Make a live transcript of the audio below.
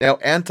Now,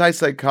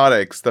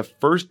 antipsychotics, the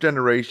first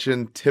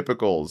generation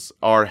typicals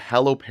are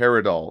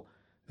haloperidol.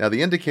 Now,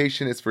 the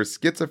indication is for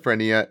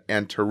schizophrenia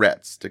and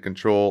Tourette's to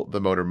control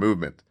the motor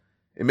movement.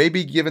 It may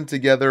be given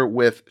together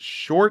with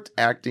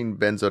short-acting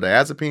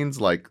benzodiazepines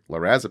like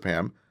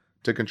lorazepam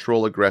to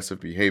control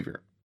aggressive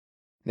behavior.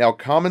 Now,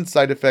 common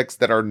side effects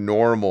that are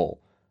normal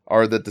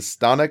are the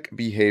dystonic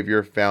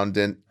behavior found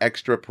in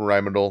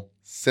extrapyramidal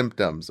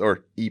symptoms,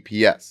 or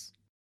EPS.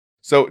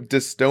 So,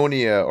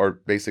 dystonia, or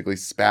basically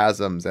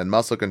spasms and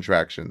muscle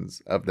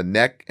contractions of the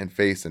neck and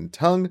face and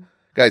tongue,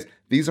 guys,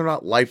 these are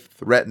not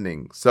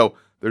life-threatening, so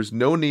there's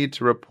no need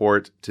to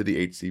report to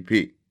the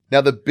HCP.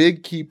 Now, the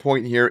big key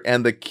point here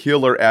and the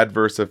killer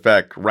adverse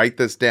effect, write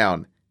this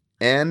down,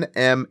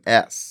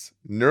 NMS,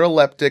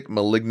 neuroleptic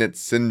malignant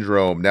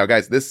syndrome. Now,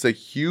 guys, this is a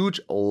huge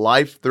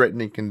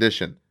life-threatening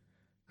condition.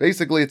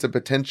 Basically, it's a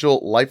potential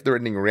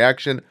life-threatening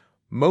reaction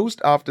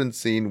most often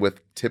seen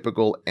with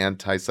typical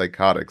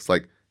antipsychotics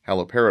like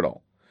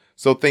haloperidol.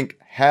 So think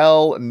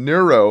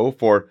hal-neuro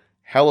for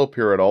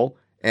haloperidol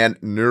and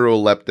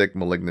neuroleptic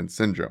malignant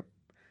syndrome.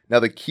 Now,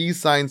 the key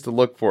signs to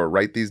look for,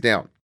 write these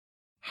down.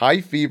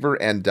 High fever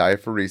and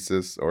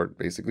diaphoresis, or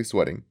basically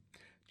sweating,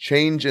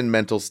 change in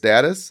mental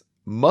status,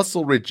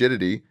 muscle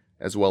rigidity,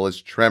 as well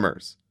as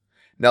tremors.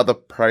 Now, the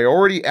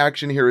priority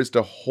action here is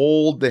to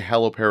hold the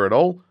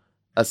haloperidol,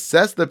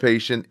 assess the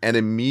patient, and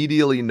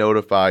immediately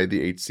notify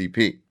the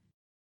HCP.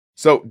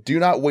 So do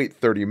not wait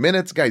 30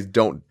 minutes, guys.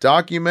 Don't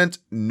document.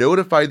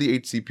 Notify the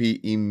HCP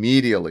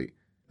immediately.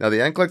 Now, the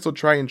NCLEX will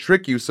try and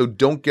trick you, so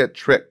don't get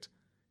tricked.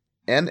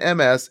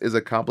 NMS is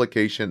a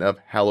complication of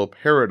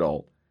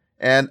haloperidol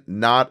and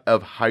not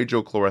of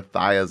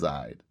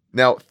hydrochlorothiazide.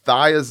 Now,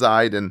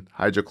 thiazide and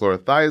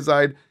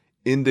hydrochlorothiazide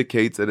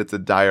indicates that it's a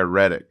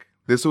diuretic.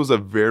 This was a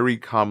very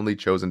commonly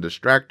chosen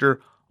distractor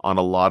on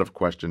a lot of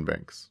question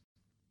banks.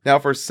 Now,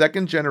 for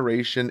second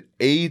generation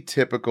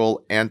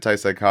atypical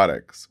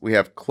antipsychotics, we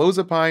have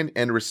clozapine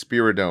and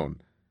risperidone.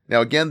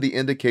 Now, again, the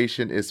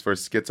indication is for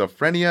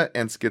schizophrenia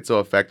and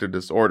schizoaffective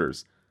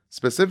disorders,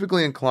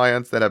 specifically in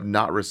clients that have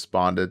not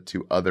responded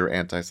to other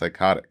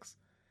antipsychotics.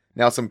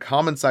 Now, some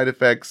common side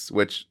effects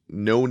which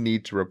no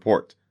need to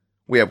report.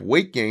 We have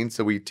weight gain,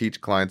 so we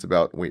teach clients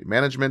about weight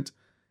management,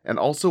 and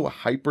also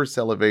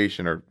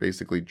hypersalivation, or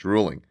basically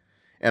drooling.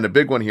 And a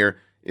big one here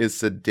is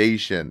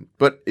sedation,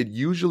 but it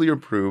usually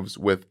improves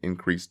with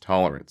increased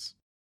tolerance.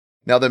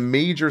 Now, the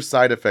major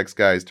side effects,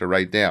 guys, to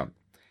write down.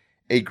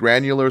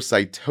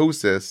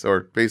 Agranulocytosis,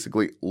 or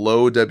basically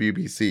low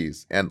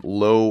WBCs and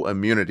low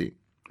immunity,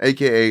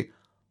 aka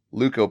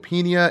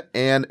leukopenia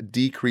and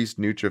decreased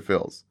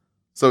neutrophils.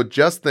 So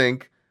just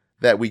think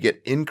that we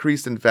get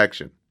increased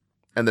infection.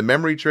 And the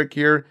memory trick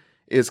here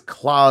is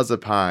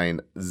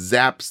clozapine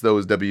zaps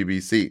those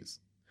WBCs.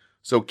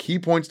 So key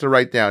points to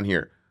write down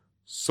here.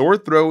 Sore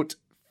throat,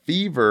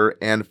 fever,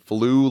 and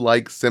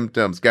flu-like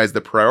symptoms. Guys,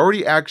 the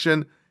priority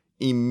action,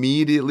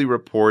 immediately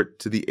report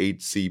to the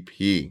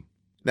HCP.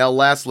 Now,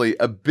 lastly,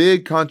 a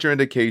big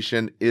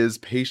contraindication is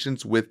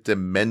patients with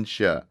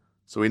dementia.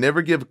 So we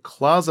never give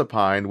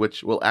clozapine,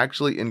 which will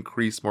actually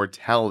increase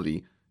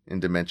mortality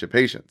in dementia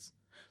patients.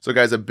 So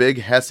guys, a big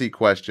HESI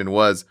question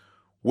was,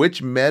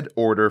 which med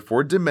order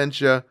for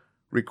dementia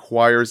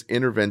requires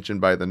intervention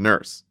by the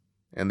nurse?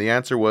 And the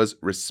answer was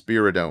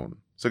risperidone.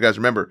 So guys,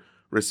 remember,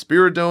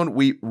 risperidone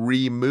we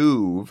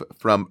remove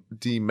from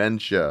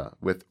dementia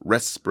with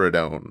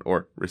risperidone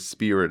or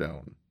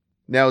risperidone.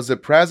 Now,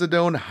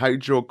 ziprasidone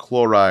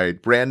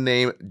hydrochloride, brand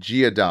name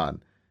Geodon.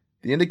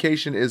 The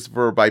indication is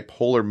for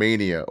bipolar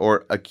mania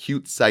or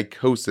acute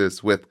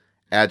psychosis with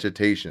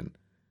agitation.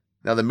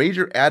 Now, the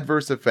major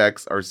adverse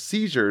effects are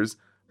seizures,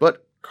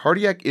 but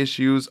cardiac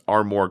issues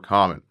are more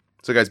common.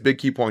 So guys, big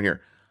key point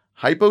here.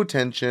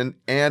 Hypotension,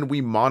 and we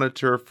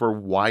monitor for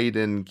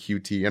widened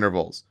QT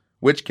intervals,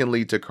 which can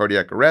lead to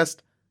cardiac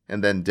arrest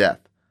and then death.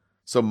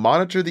 So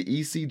monitor the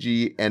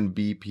ECG and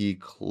BP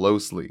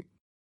closely.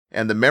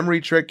 And the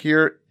memory trick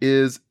here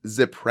is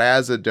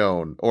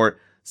ziprasidone or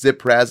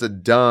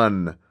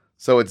ziprasidone.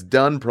 So it's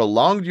done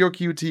prolonged your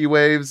QT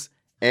waves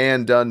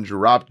and done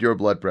dropped your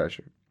blood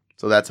pressure.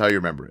 So that's how you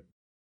remember it.